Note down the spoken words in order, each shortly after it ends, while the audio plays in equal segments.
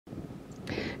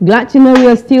Glad to know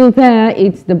you're still there.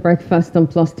 It's the breakfast on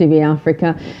Plus TV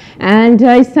Africa. And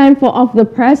it's time for Off the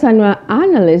Press, and our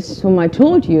analyst, whom I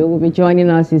told you will be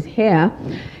joining us, is here.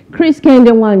 Kehinde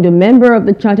Nwandu, member of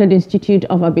the Chartered Institute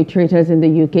of Arbitrators in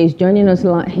the UK, is joining us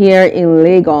here in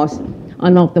Lagos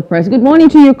on Off the Press. Good morning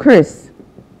to you, Chris.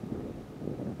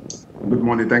 Good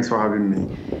morning. Thanks for having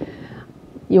me.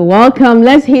 You're welcome.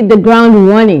 Let's hit the ground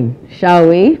running, shall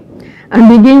we? And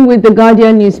begin with the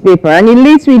Guardian newspaper. And it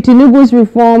leads with Tinubu's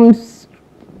reforms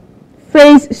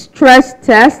face stress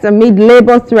test amid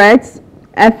labor threats,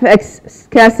 FX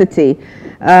scarcity.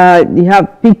 You have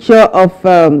a picture of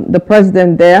the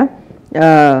president there.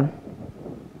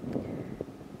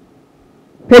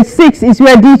 Page 6 is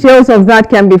where details of that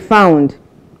can be found.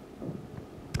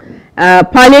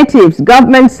 Palliatives,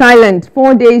 government silent,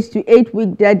 4 days to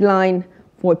 8-week deadline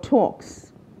for talks.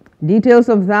 Details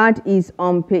of that is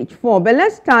on page 4. But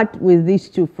let's start with these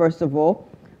two first of all.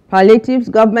 Palliatives,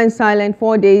 government silent,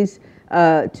 4 days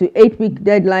to 8-week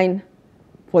deadline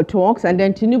for talks. And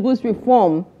then Tinubu's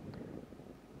reform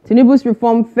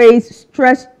face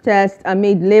stress test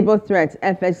amid labor threats,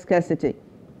 FX scarcity.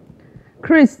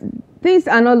 Chris, things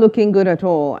are not looking good at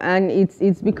all, and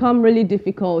it's become really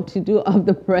difficult to do off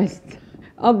the press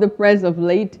of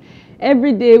late.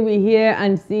 Every day we hear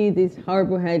and see these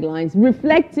horrible headlines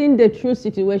reflecting the true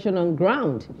situation on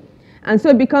ground. And so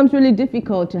it becomes really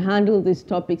difficult to handle these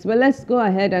topics. But let's go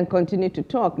ahead and continue to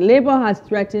talk. Labour has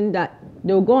threatened that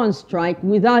they'll go on strike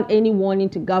without any warning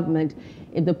to government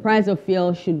if the price of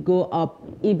fuel should go up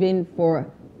even for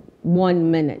 1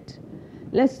 minute.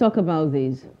 Let's talk about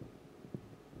these.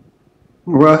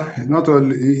 Well, not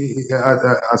only,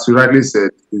 as you rightly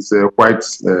said, it's quite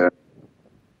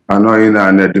annoying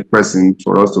and depressing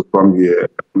for us to come here on a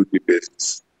weekly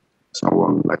basis.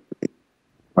 Someone like me,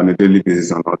 on a daily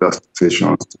basis on other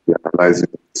stations to be analyzing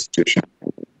the situation.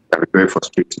 It can be very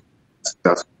frustrating.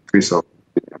 That's a case of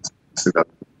say that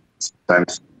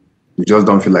sometimes you just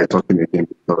don't feel like talking again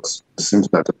because it seems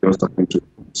that you're just talking to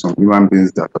some human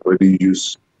beings that already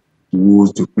use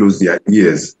rules to close their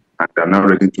ears and they're not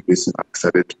ready to listen and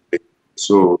decided to take.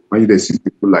 So when they see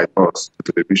people like us,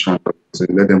 the television, so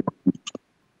let them continue.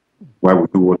 Why we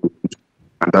do what we do,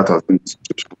 and that has been the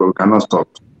situation. But we cannot stop.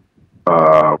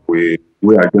 We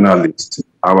are journalists.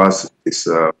 Ours is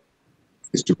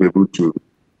to be able to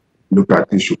look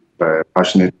at issues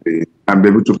passionately and be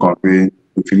able to convey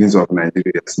the feelings of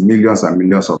Nigerians, millions and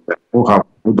millions of them who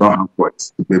don't have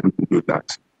voice to be able to do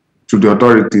that to the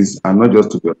authorities, and not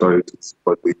just to the authorities,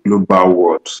 but the global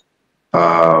world.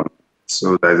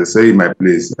 So there's a saying in my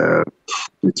place, the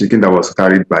chicken that was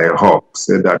carried by a hawk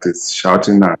said that it's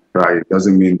shouting and crying. It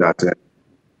doesn't mean that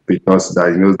because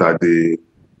that he knows that the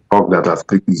hawk that has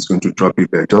picked is going to drop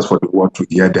it there, just for the world to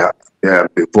hear the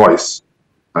voice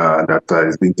that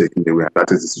is being taken away. And that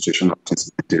is the situation of things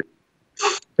in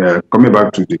Nigeria. Coming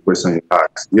back to the question you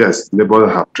asked, yes, Labour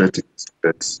have threatened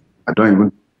that I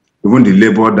don't even the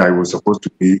Labour that was supposed to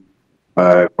be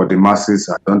for the masses,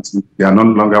 I don't think they are no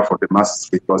longer for the masses,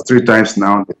 because 3 times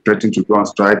now they threatened to go on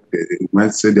strike. They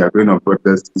might say they are going on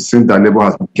protest. It seems that Labour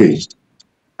has been caged.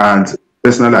 And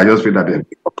personally, I just feel that they have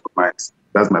been compromised.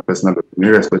 That's my personal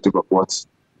opinion, irrespective of what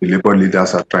the Labour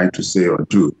leaders are trying to say or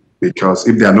do. Because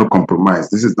if they are not compromised,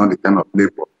 this is not the kind of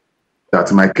Labour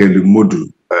that Michael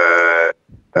Modu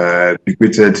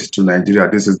bequeathed to Nigeria.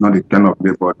 This is not the kind of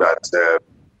Labour that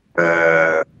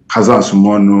Hassan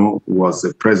Sumonu was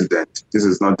the president. This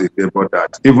is not the Labour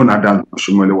that even Adam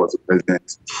Oshomole was the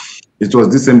president. It was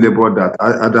the same Labour that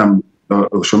Adam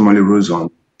Oshomole rose on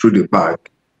through the back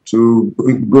to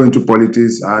go into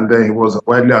politics, and then he was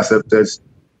widely accepted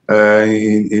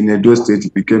in Edo State. He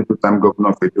became two-time governor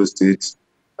of Edo State,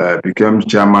 became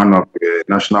chairman of the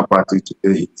National Party.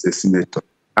 Today he's a senator.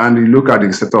 And you look at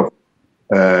the set of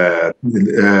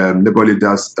Labour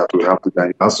leaders that we have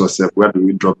today, ask yourself, where do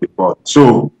we drop the ball?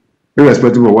 So,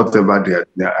 irrespective of whatever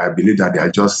they are, I believe that they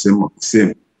are just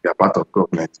same. They are part of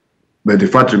government. But the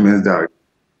fact remains that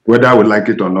whether we like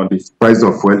it or not, the price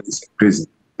of fuel is increasing.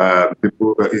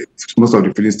 Most of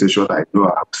the filling stations I know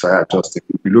are adjusting.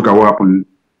 If you look at what happened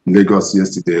in Lagos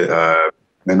yesterday,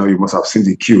 I know you must have seen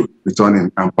the queue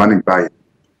returning and panic buying.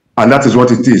 And that is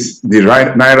what it is. The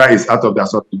Naira is out of that.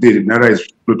 So today, the Naira is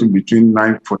floating between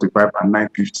 945 and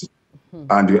 950.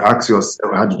 And you ask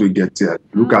yourself, how did we get here?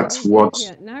 Look at what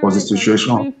was the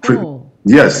situation.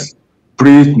 Yes,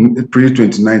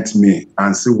 pre-29th May,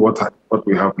 and see what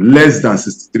we have. Less than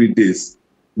 63 days,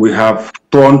 we have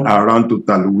turned around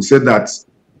totally. We said that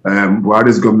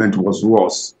Buhari's government was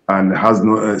worse and has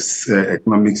no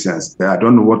economic sense. I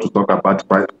don't know what to talk about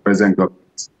present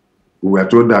government. We were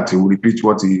told that he will repeat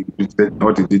what he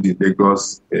did in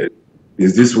Lagos,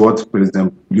 Is this what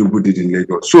President Tinubu did in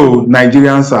Lagos? So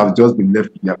Nigerians have just been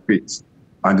left to their fate,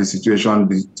 and the situation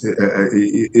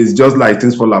is just like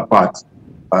things fall apart.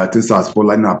 Things are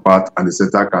falling apart, and the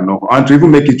center cannot. And to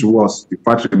even make it worse, the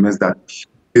fact remains that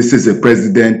this is a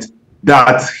president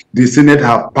that the Senate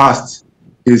have passed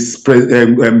his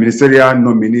ministerial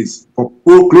nominees for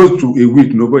close to a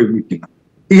week, over a week.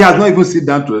 He has not even sit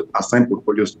down to assign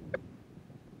portfolios.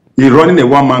 He's running a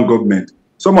one-man government.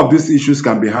 Some of these issues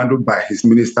can be handled by his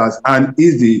ministers and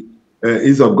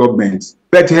ease of government,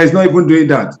 but he is not even doing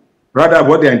that. Rather,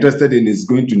 what they're interested in is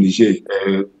going to Niger.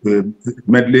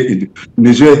 Medley in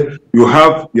Niger, you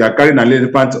are carrying an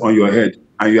elephant on your head,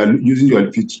 and you are using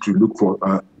your feet to look for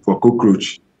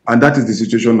cockroach. And that is the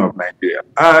situation of Nigeria.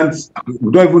 And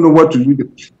we don't even know what to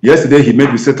do. Yesterday, he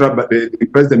met with the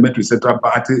president met with central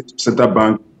bank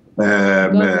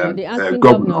the acting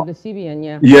governor of the CBN,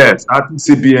 yeah. Yes, acting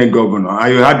CBN governor.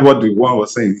 I heard what the one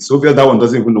was saying. It's obvious that one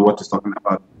doesn't even know what he's talking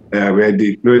about. We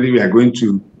are going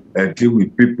to deal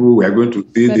with people. We are going to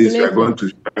do this. We are going to.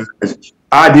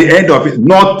 At the end of it,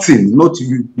 nothing.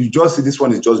 You just see this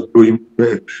one is just blowing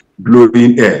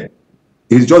air.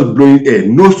 It's just blowing air.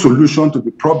 No solution to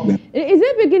the problem. Is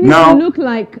it beginning to look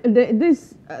like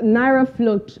this Naira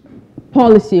float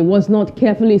policy was not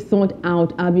carefully thought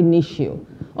out ab initio?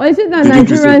 Or is it that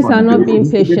Nigerians are not being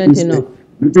patient enough?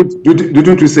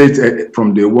 Didn't you say it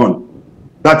from day one?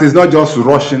 That is not just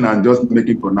rushing and just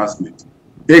making pronouncements.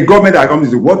 A government that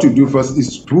comes, what you do first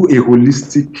is through a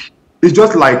holistic. It's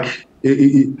just like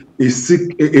a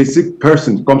sick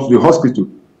person comes to the hospital.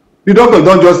 The doctor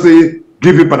don't just say,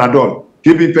 give him Panadol,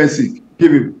 give him Fensic,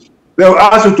 give him. They'll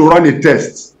ask you to run a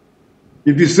test.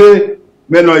 If you say,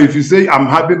 I'm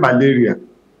having malaria,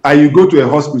 and you go to a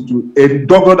hospital, a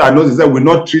doctor that knows that will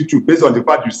not treat you based on the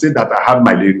fact you say that I have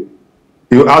malaria.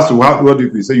 He will ask you, what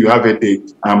if you say you have a headache,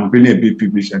 I'm feeling a bit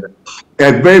peevish. A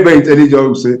very, very intelligent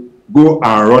will say, go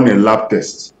and run a lab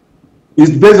test. It's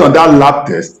based on that lab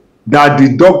test that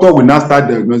the doctor will now start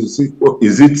diagnosing, oh,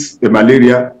 is it a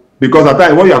malaria? Because at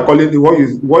times, what you are calling,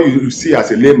 what you see as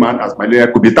a layman as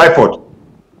malaria could be typhoid.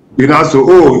 You know, so,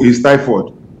 oh, it's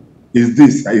typhoid. Is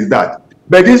this, is that?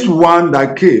 But this one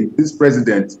that came, this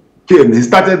president came, he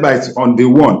started by on day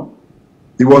one.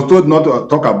 He was told not to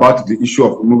talk about the issue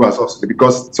of removal of subsidy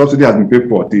because subsidy has been paid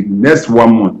for the next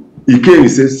 1 month. He came, he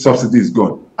says subsidy is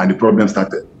gone, and the problem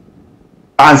started.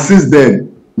 And since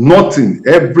then, nothing,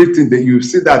 everything that you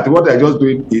see that what they're just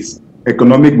doing is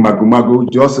economic magu-magu,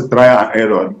 just try and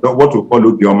error, what we call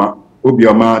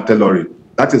Obioma tailoring.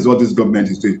 That is what this government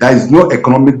is doing. There is no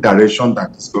economic direction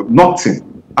that is good. Nothing.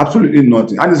 Absolutely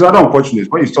nothing. And it's rather unfortunate.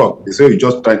 When you talk, they say you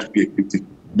just try to be a victim.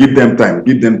 Give them time.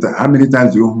 Give them time. How many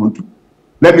times do you want to?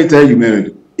 Let me tell you,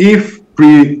 Mary, if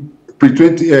May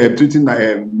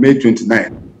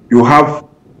 29, you have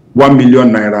 1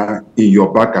 million naira in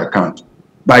your bank account,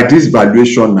 by this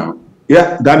valuation now,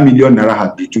 yeah, that million naira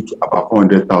has reduced to about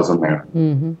 400,000 naira.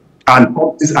 Mm-hmm. And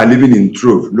companies are living in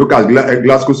trove. Look at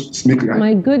Glasgow Smith.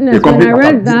 My goodness, when I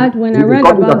read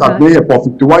about that, been here for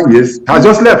 51 years has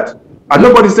just left. And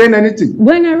nobody's saying anything.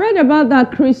 When I read about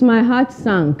that, Chris, my heart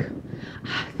sank.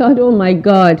 I thought, oh my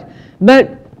God.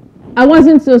 But I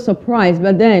wasn't so surprised,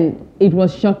 but then it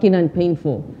was shocking and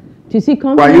painful to see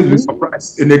companies. Why are you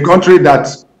surprised? In a country that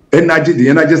the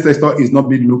energy sector is not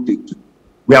being looked into.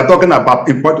 We are talking about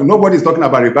important. Nobody's talking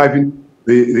about reviving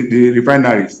the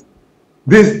refineries.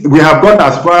 We have gone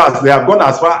as far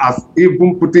as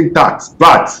even putting tax,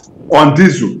 VAT on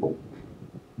diesel.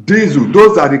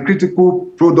 Those are the critical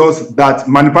products that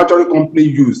manufacturing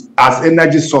companies use as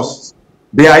energy sources.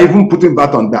 They are even putting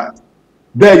VAT on that.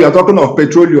 There you are talking of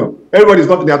petroleum. Everybody's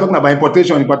talking, they are talking about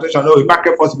importation, oh,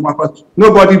 market force.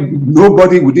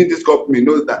 Nobody within this company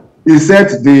knows that. He said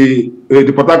the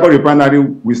Port Harcourt refinery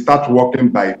will start working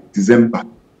by December.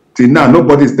 Till now,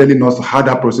 nobody is telling us how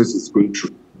that process is going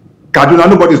through. Kaduna,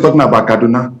 nobody is talking about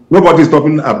Kaduna. Nobody is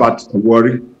talking about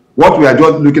Warri. What we are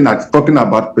just looking at, talking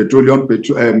about petroleum,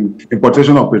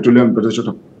 importation of petroleum,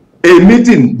 A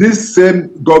meeting, this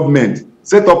same government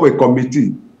set up a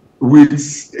committee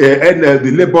with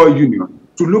the labor union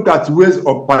to look at ways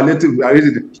of palliative.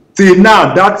 Till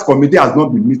now, that committee has not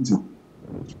been meeting.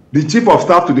 The chief of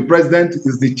staff to the president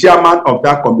is the chairman of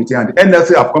that committee, and the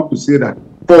NLC have come to say that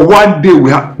for 1 day we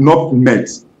have not met.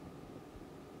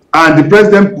 And the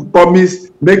president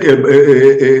promised make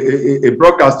a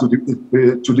broadcast to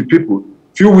the people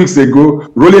a few weeks ago,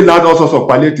 rolling out all sorts of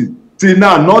palliatives. Till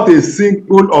now, not a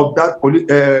single of that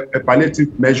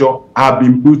palliative measure have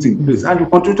been put in place. And you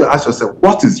continue to ask yourself,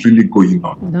 what is really going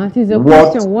on? That is a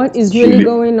question. What is really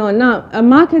going on? Now,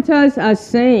 marketers are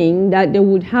saying that they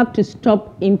would have to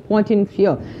stop importing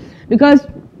fuel. Because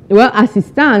Well, as it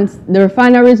stands, the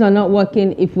refineries are not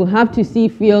working. If we have to see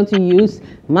fuel to use,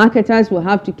 marketers will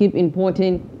have to keep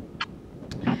importing.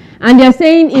 And they're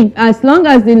saying if as long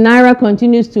as the naira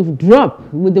continues to drop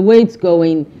with the way it's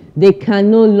going, they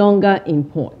can no longer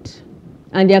import.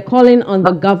 And they're calling on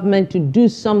the government to do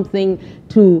something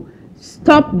to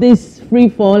stop this free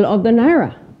fall of the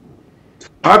naira.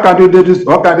 How can they do this?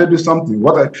 How can they do something?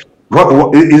 What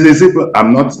is a simple?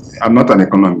 I'm not an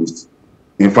economist.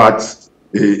 In fact,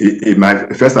 in my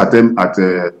first attempt at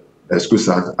school,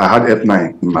 I had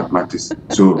F9 in mathematics.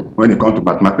 So when it comes to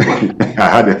mathematics, I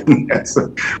had F9.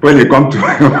 So when it comes to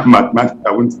mathematics,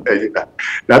 I won't tell you that.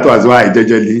 That was why I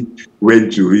gradually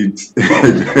went to read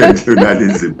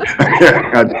journalism.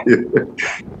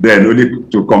 Then only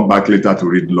to come back later to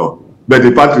read law. But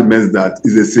the fact remains that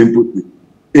it's a simple thing.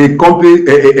 A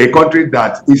country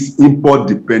that is import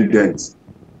dependent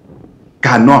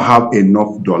cannot have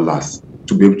enough dollars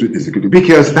to be able to execute it,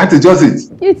 because that is just it.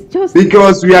 It's just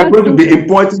because we are going to be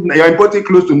importing. You're importing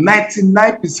close to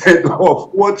 99%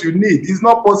 of what you need. It's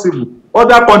not possible.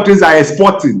 Other countries are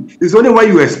exporting. It's only when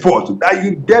you export that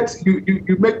you get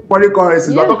you make foreign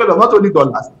currencies. Yeah. We're talking of not only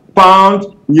dollars, pound,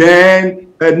 yen,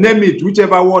 name it,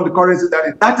 whichever one the currency that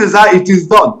is. That is how it is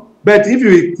done. But if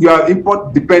you are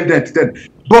import dependent, then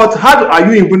how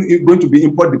are you even going to be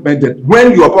import dependent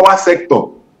when your power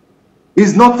sector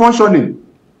is not functioning?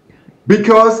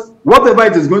 Because whatever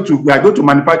it is we are going to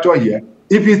manufacture here,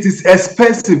 if it is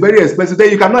expensive, very expensive, then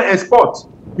you cannot export.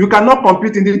 You cannot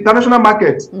compete in the international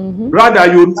market. Rather,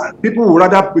 people would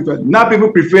rather prefer. Now people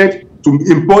prefer to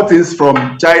import things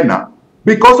from China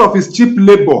because of its cheap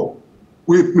labor.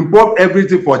 We import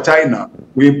everything for China.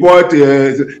 We import.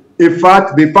 In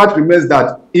fact, the fact remains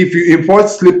that if you import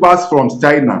slippers from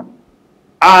China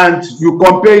and you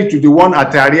compare it to the one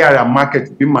at Ariara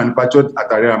market being manufactured at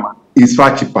Ariara, it's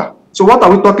far cheaper. So what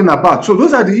are we talking about? So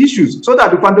those are the issues. So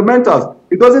that the fundamentals,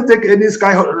 it doesn't take any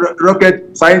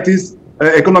skyrocket scientists,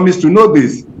 economists to know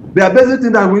this. There are basic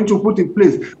things that we need to put in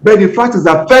place. But the fact is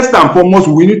that first and foremost,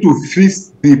 we need to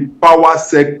fix the power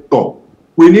sector.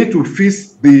 We need to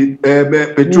fix the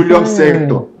petroleum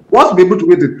sector. Once we be able to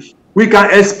get it, we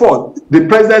can export. The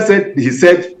president said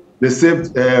they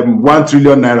saved 1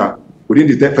 trillion naira within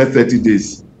the first 30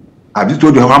 days. I've just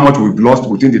told you how much we've lost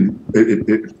within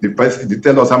the first. They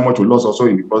tell us how much we lost also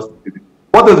in the first.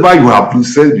 What is why you have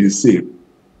said you save?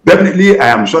 Definitely, I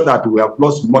am sure that we have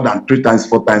lost more than 3 times,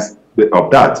 4 times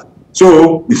of that.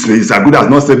 So it's as good as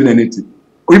not saving anything.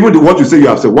 Even what you say you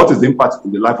have said, what is the impact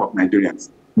in the life of Nigerians?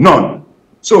 None.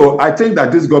 So I think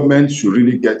that this government should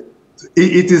really get.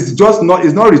 It is just not.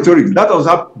 It's not rhetoric. That was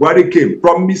how Buhari came.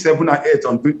 Promised 7 and 8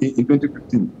 in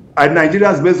 2015. And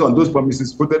Nigerians, based on those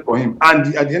promises, voted for him.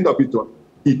 And at the end of it all,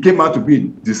 he came out to be a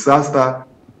disaster.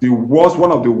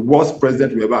 One of the worst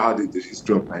presidents we ever had in the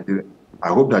history of Nigeria. I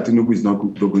hope that Tinubu is not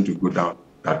going to go down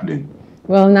that lane.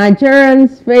 Well,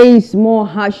 Nigerians face more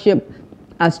hardship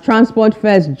as transport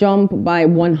fares jump by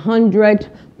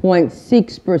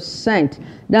 100.6%.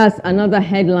 That's another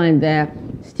headline there,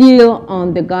 still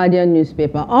on the Guardian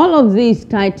newspaper. All of these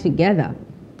tied together.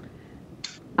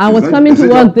 I was coming to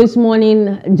work this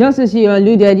morning, just as you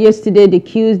alluded yesterday, the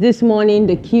queues. This morning,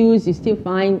 the queues is still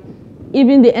fine.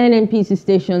 Even the NNPC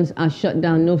stations are shut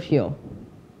down, no fuel.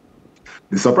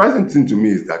 The surprising thing to me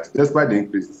is that despite the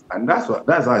increases, and that's why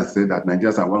I say that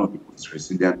Nigerians are one of the most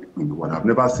resilient people in the world. I've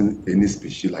never seen any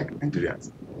species like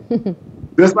Nigerians.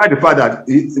 Despite the fact that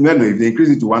if they increase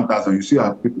it to 1,000, you see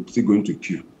how people still going to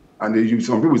queue. And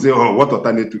some people say, oh, what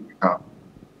alternative we have?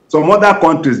 Some other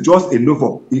countries, just a loaf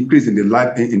of increase in the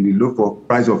loaf of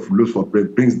price of loaves for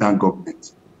bread brings down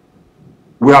government.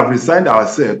 We have resigned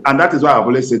ourselves, and that is why I've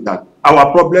always said that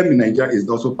our problem in Nigeria is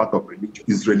also part of religion.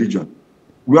 Is religion,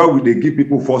 where will they give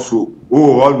people false hope?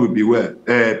 Oh, all will be well.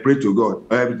 Pray to God.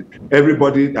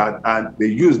 Everybody that, and they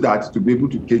use that to be able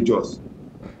to cage us.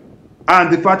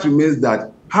 And the fact remains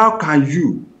that how can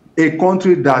you, a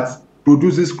country that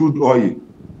produces crude oil,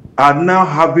 are now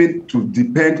having to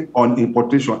depend on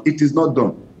importation? It is not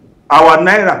done. Our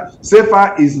naira,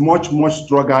 SEFA is much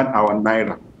stronger than our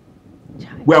naira.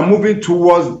 We are moving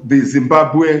towards the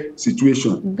Zimbabwe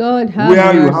situation. God have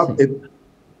where mercy. You have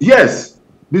yes,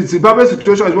 the Zimbabwe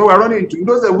situation is where we are running into. You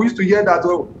know that we used to hear that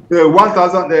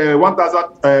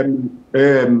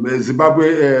 1,000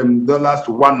 Zimbabwe dollars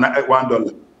to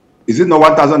 $1. Is it not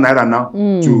 1,000 naira now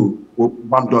to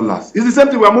 $1? It's the same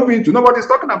thing we are moving into. Nobody's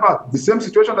talking about the same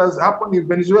situation that has happened in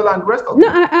Venezuela and the rest of it. No,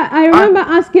 I remember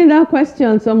asking that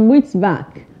question some weeks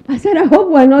back. I said, I hope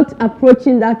we're not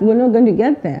approaching that. We're not going to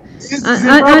get there. It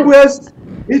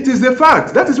is the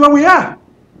fact. That is where we are.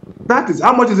 That is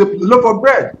how much is a loaf of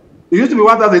bread. It used to be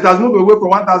 1,000. It has moved away from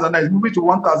 1,000. Now it's moving to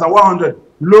 1,100.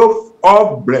 Loaf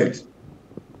of bread.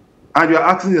 And you are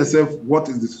asking yourself, what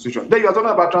is the situation? Then you are talking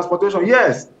about transportation.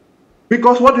 Yes.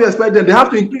 Because what do you expect them? They have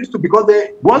to increase too, because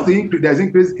once there's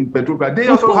increase in petrol price, they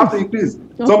also have to increase.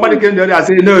 Somebody came there and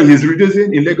said, no, he's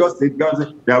reducing in Lagos State.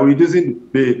 They are reducing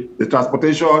the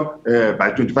transportation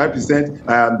by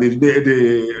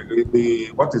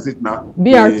 25%. What is it now?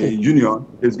 BRT. The union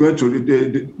is going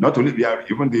to, not only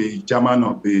BRT, even the chairman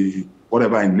of the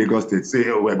whatever in Lagos State say,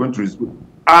 oh, we're going to reduce.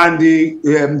 And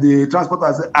the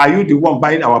transporter said, are you the one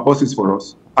buying our buses for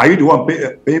us? Are you the one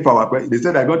paying for our price? They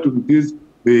said they're going to reduce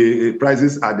the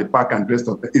prices at the park and rest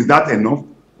of it. Is that enough?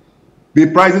 The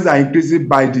prices are increasing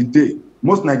by the day.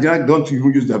 Most Nigerians don't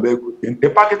even use their vehicle. They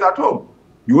park it at home.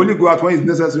 You only go out when it's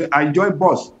necessary and enjoy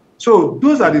bus. So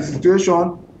those are the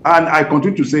situations, and I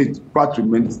continue to say it quite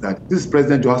remains that this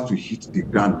president just has to hit the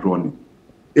ground running.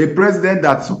 A president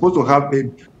that's supposed to have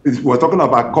we're talking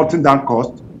about cutting down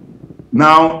costs.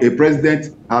 Now a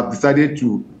president has decided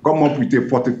to come up with a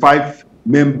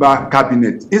 45-member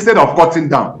cabinet. Instead of cutting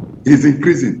down, he's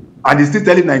increasing. And he's still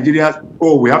telling Nigerians,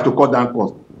 oh, we have to cut down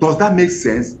costs. Does that make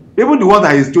sense? Even the ones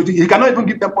that he's choosing, he cannot even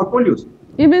give them portfolios.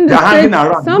 Even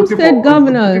some state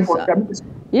governors,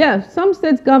 some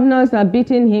state governors are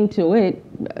beating him to it.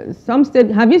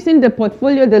 Have you seen the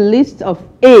portfolio, the list of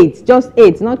just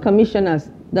eight, not commissioners,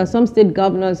 that some state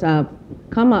governors have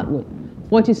come out with?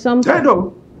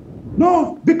 40-something.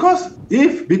 No, because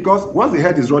once the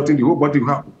head is rotting, the whole body will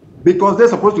have. Because they're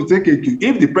supposed to take a cue.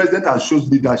 If the president has shown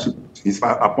leadership, his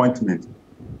appointment,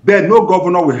 then no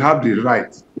governor will have the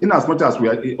right, in as much as we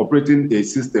are operating a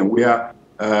system where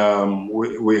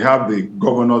we have the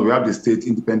governors, we have the state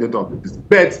independent of this.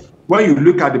 But when you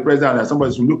look at the president and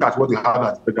somebody should look at what they have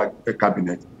at the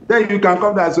cabinet, then you can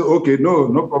come down and say, okay, no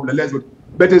problem, let's go.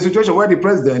 But a situation where the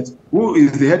president, who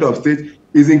is the head of state,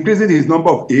 is increasing his number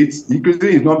of aides,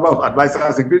 increasing his number of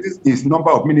advisors, increasing his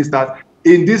number of ministers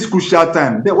in this crucial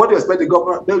time, then what do you expect the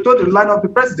governor? They will totally line up the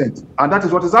president, and that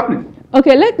is what is happening.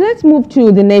 Okay, let's move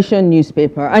to the Nation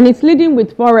newspaper, and it's leading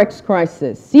with Forex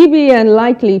crisis. CBN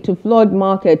likely to flood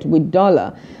market with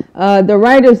dollar. The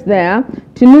writers there,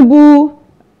 Tinubu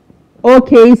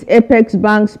okays Apex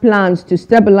Bank's plans to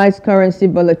stabilize currency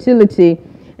volatility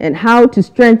and how to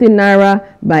strengthen Naira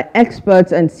by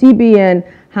experts, and CBN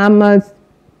hammers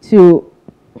to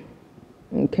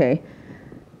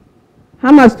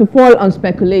fall on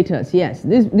speculators. Yes,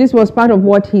 this was part of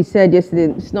what he said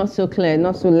yesterday. It's not so clear,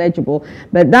 not so legible,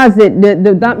 but that's it.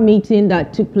 That meeting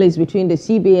that took place between the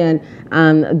CBN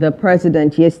and the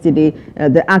president yesterday,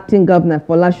 the acting governor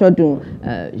Folashodun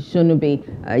Shonubi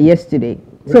yesterday.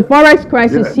 So forex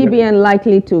crisis, CBN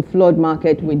likely to flood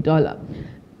market with dollar.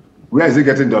 Where is he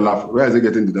getting dollar? Where is he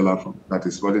getting the dollar from? That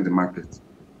is flooding the market.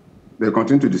 They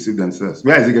continue to deceive themselves.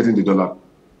 Where is he getting the dollar?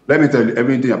 Let me tell you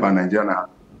everything about Nigeria now.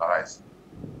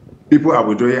 People are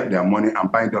withdrawing their money and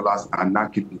buying dollars and now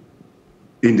keeping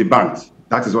in the banks.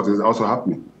 That is what is also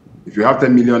happening. If you have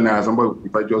 10 million naira, somebody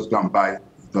will just go and buy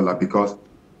dollar, because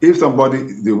if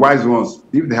somebody, the wise ones,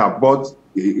 if they have bought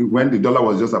when the dollar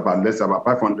was just about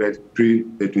 500 pre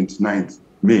the 29th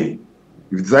May, if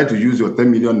you decide to use your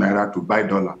 10 million naira to buy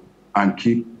dollar and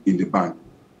keep in the bank,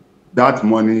 that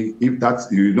money, if that's,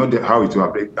 you know how it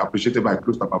will be appreciated by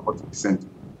close to about 40%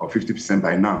 or 50%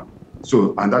 by now.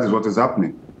 So, and that is what is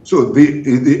happening. So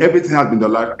everything has been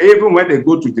dollar. Even when they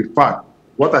go to the fact,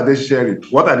 what are they sharing?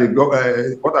 What are the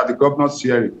governors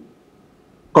sharing?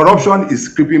 Corruption is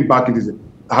creeping back in this. Do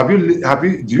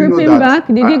you know that? Back?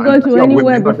 Did it go to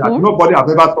anywhere before? Nobody has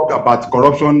ever talked about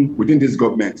corruption within this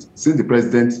government since the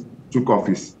president took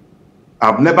office.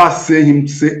 I've never seen him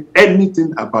say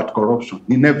anything about corruption.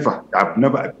 I may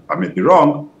be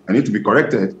wrong, I need to be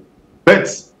corrected. But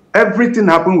everything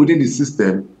happened within the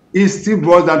system, it still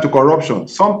boils down to corruption.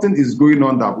 Something is going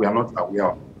on that we are not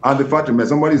aware of. And the fact remains,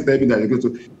 somebody is telling me that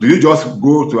do you just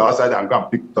go to outside and go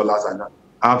and pick dollars and that?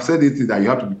 I've said it is that you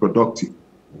have to be productive.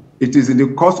 It is in the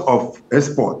cost of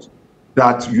export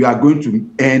that you are going to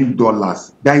earn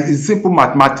dollars. That is simple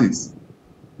mathematics.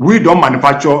 We don't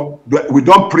manufacture, we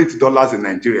don't print dollars in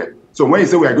Nigeria. So when you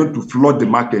say we are going to flood the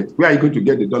market, where are you going to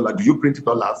get the dollar? Do you print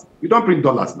dollars? You don't print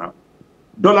dollars now.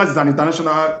 Dollars is an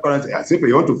international currency. I say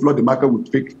you want to flood the market with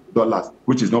fake dollars,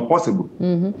 which is not possible.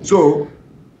 Mm-hmm. So,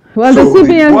 well, the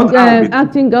CBN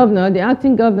acting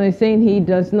governor is saying he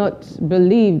does not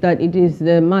believe that it is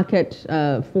the market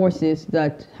forces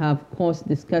that have caused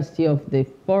the scarcity of the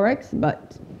forex,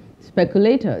 but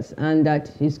speculators, and that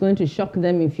he's going to shock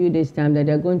them in a few days' time that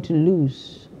they're going to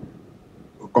lose.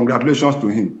 Congratulations to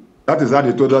him. That is how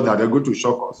they told us that they're going to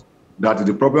shock us. That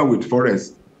the problem with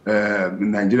forex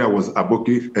Nigeria was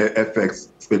Aboki FX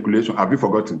speculation. Have you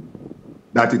forgotten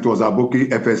that it was Aboki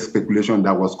FX speculation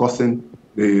that was causing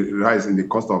the rise in the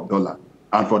cost of dollar?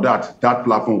 And for that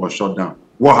platform was shut down.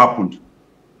 What happened?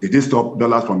 They did stop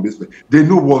dollars from this way. They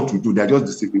know what to do. They're just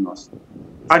deceiving us.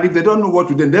 And if they don't know what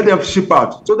to do, then let them ship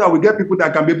out so that we get people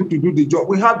that can be able to do the job.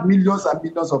 We have millions and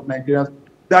millions of Nigerians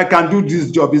that can do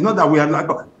this job. It's not that we are like,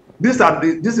 this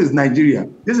is Nigeria.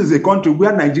 This is a country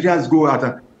where Nigerians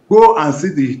go and see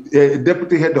the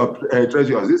deputy head of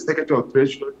treasury, this secretary of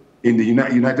treasury in the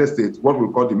United States, what we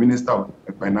call the minister of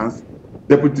finance,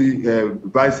 deputy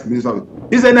vice minister.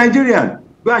 He's a Nigerian.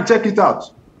 Go and check it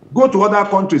out. Go to other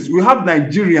countries. We have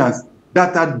Nigerians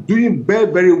that are doing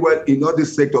very, very well in all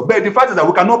this sector. But the fact is that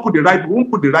we cannot put the right, we won't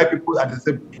put the right people at the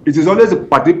same. It is always a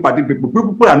party people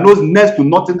that knows next to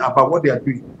nothing about what they are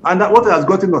doing. And that what has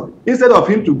gotten us, instead of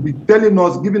him to be telling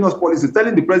us, giving us policies,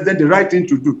 telling the president the right thing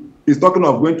to do, he's talking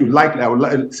of going to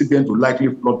CBN to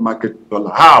likely flood market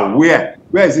dollar. How? Where?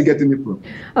 Where is he getting it from?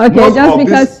 Okay, most just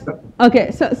because.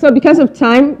 Okay, so because of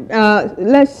time,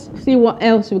 let's see what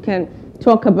else we can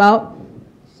talk about.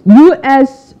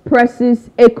 U.S. presses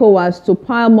ECOWAS to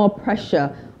pile more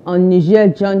pressure on Niger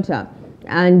junta,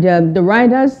 and the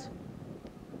riders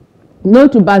no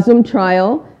to Bazoum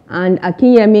trial, and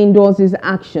Akinyemi endorses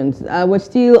actions. We're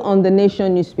still on the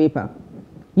Nation newspaper.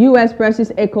 U.S. presses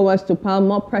ECOWAS to pile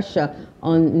more pressure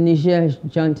on Niger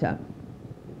junta.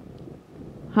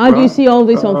 How do you see all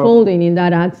this unfolding in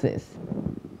that axis?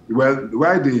 Well,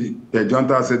 why the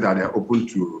junta said that they're open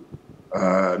to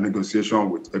negotiation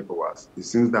with ECOWAS, it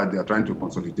seems that they are trying to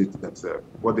consolidate themselves.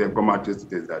 What they have come out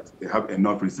yesterday is that they have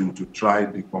enough reason to try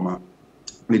the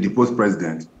deposed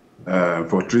president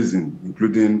for treason,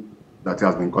 including that he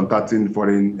has been contacting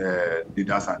foreign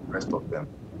leaders and the rest of them.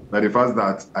 But the fact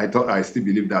that I still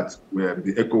believe that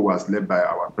the ECOWAS led by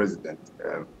our president,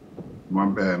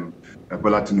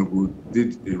 Bola Tinubu,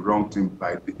 did a wrong thing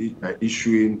by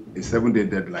issuing a 7-day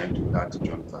deadline to that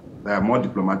junta. There are more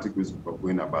diplomatic ways of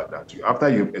going about that. After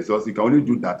you've exhausted, you can only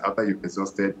do that after you've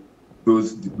exhausted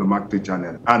those diplomatic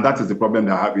channels. And that is the problem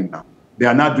they're having now. They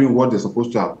are not doing what they're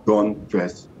supposed to have done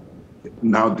first.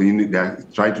 Now they are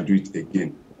trying to do it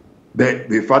again.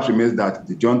 The fact remains that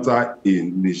the junta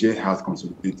in Niger has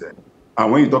consolidated.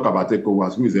 And when you talk about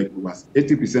ECOWAS, who is ECOWAS?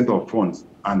 80% of funds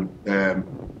and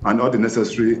all the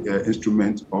necessary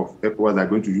instruments of ECOWAS are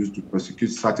going to use to prosecute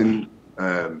certain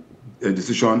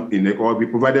decision in ECOWAS will be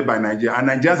provided by Nigeria. And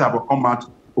Nigerians have come out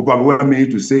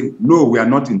overwhelmingly to say, no, we are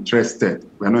not interested.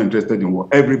 We are not interested in war.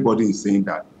 Everybody is saying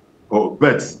that.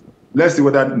 But let's see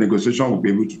whether negotiation will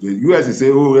be able to do it. U.S. is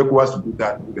saying, oh, ECOWAS to do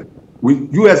that.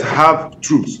 U.S. have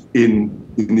troops in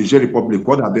the Niger Republic.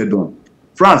 What have they done?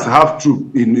 France have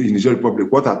troops in the Niger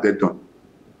Republic. What have they done?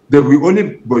 They will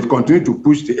only continue to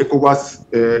push the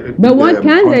ECOWAS. But what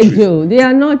can countries. They do? They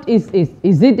are not. Is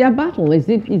it their battle? Is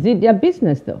it their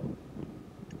business though?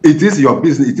 It is your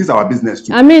business. It is our business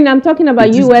too. I mean, I'm talking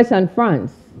about U.S. and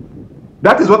France.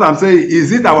 That is what I'm saying.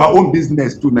 Is it our own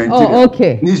business too, Nigeria? Oh,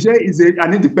 okay. Niger is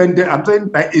an independent. I'm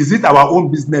saying, is it our own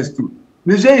business too?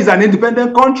 Niger is an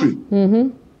independent country. Mm-hmm.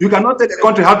 You cannot tell the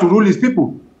country how to rule its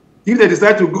people. If they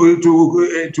decide to go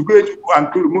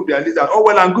and remove their leaders, oh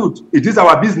well and good. It is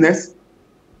our business.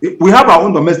 We have our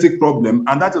own domestic problem,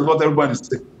 and that is what everybody is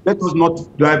saying. Let us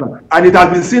not drive it. And it has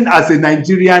been seen as a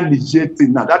Nigerian Niger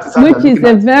thing now. That is which is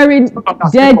a very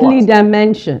deadly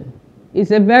dimension.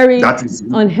 It's a very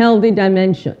unhealthy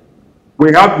dimension.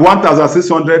 We have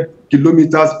 1,600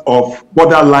 kilometers of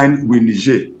borderline with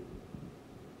Niger.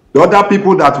 The other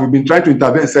people that we've been trying to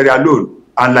intervene, Sierra Leone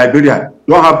and Liberia,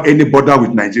 don't have any border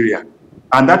with Nigeria.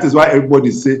 And that is why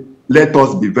everybody say, let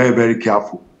us be very, very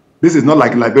careful. This is not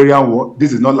like Liberian war.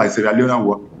 This is not like Sierra Leone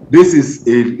war. This is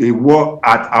a war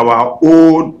at our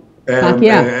own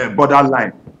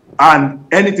borderline. And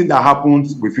anything that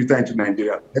happens, we filter into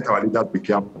Nigeria. Let our leaders be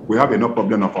careful. We have enough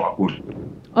problem of our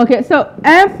own. Okay, so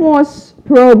Air Force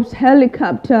probes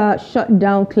helicopter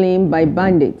shutdown claim by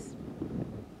bandits.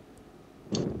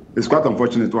 It's quite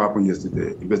unfortunate what happened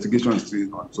yesterday. Investigation is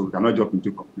still on, so we cannot jump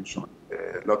into conclusion.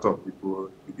 A lot of people,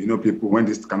 when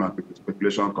this kind of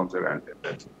speculation comes around,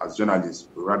 as journalists,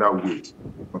 we rather wait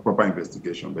for proper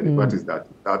investigation. But the fact is that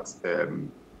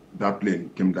that plane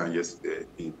came down yesterday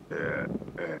in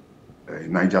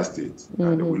Niger State.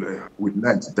 And we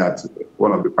learned that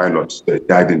one of the pilots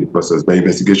died in the process. The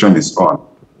investigation is on.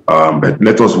 But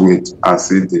let us wait and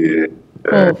see the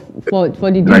for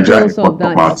the details of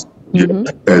that.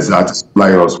 That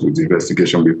supply us with the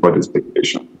investigation before the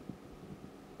speculation.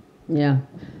 Yeah,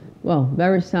 well,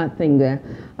 very sad thing there.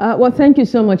 Well, thank you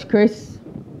so much, Chris.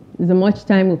 so much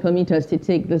time will permit us to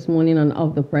take this morning on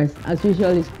Off the Press. As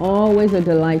usual, it's always a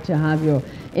delight to have your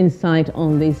insight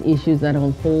on these issues that are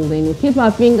unfolding. We'll keep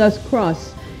our fingers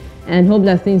crossed and hope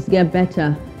that things get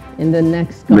better in the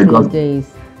next couple of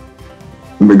days.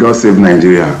 May God save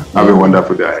Nigeria. Have a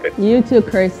wonderful day ahead. You too,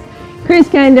 Chris.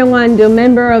 Kehinde Nwandu,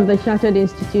 member of the Chartered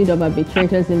Institute of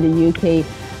Arbitrators in the UK,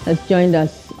 has joined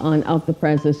us on Off the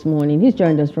Press this morning. He's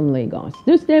joined us from Lagos.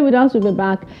 Do stay with us. We'll be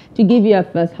back to give you our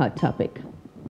first hot topic.